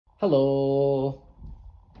Hello!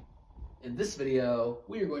 In this video,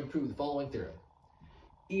 we are going to prove the following theorem.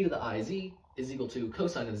 E to the iz is equal to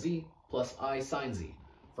cosine of z plus I sine z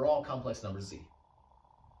for all complex numbers z.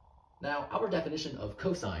 Now, our definition of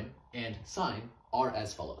cosine and sine are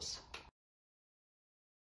as follows.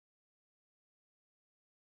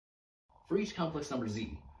 For each complex number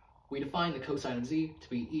z, we define the cosine of z to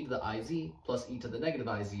be e to the iz plus e to the negative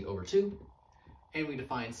iz over 2, and we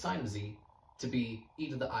define sine of z to be e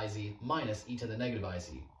to the iz minus e to the negative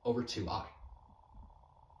iz over 2i.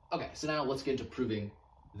 Okay, so now let's get into proving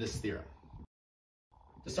this theorem.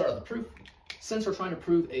 To start out the proof, since we're trying to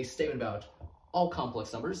prove a statement about all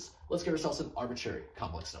complex numbers, let's give ourselves an arbitrary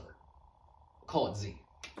complex number. We'll call it z.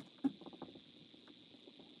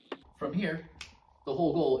 From here, the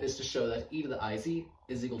whole goal is to show that e to the iz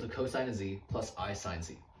is equal to cosine of z plus I sine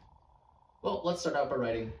z. Well, let's start out by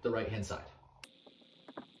writing the right-hand side.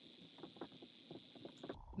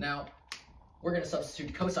 Now, we're going to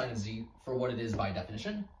substitute cosine of z for what it is by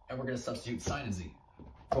definition, and we're going to substitute sine of z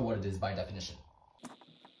for what it is by definition.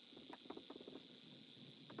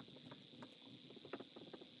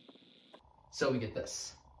 So we get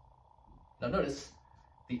this. Now notice,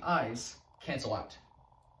 the i's cancel out.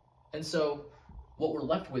 And so what we're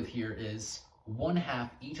left with here is 1/2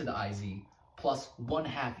 e to the iz plus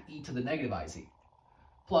 1/2 e to the negative iz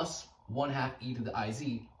plus 1/2 e to the iz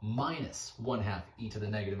minus 1/2 e to the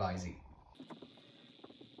negative iz.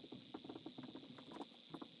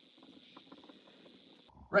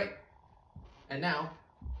 Right. And now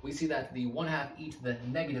we see that the 1/2 e to the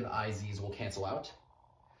negative iz's will cancel out,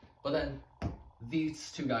 but then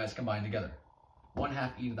these two guys combine together.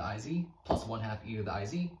 1/2 e to the iz plus 1/2 e to the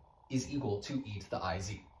iz is equal to e to the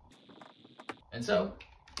iz. And so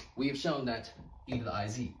we have shown that e to the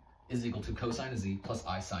iz is equal to cosine of z plus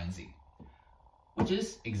I sine z, which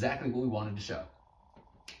is exactly what we wanted to show.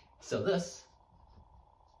 So this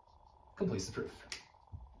completes the proof.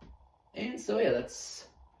 And so yeah, that's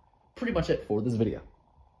pretty much it for this video.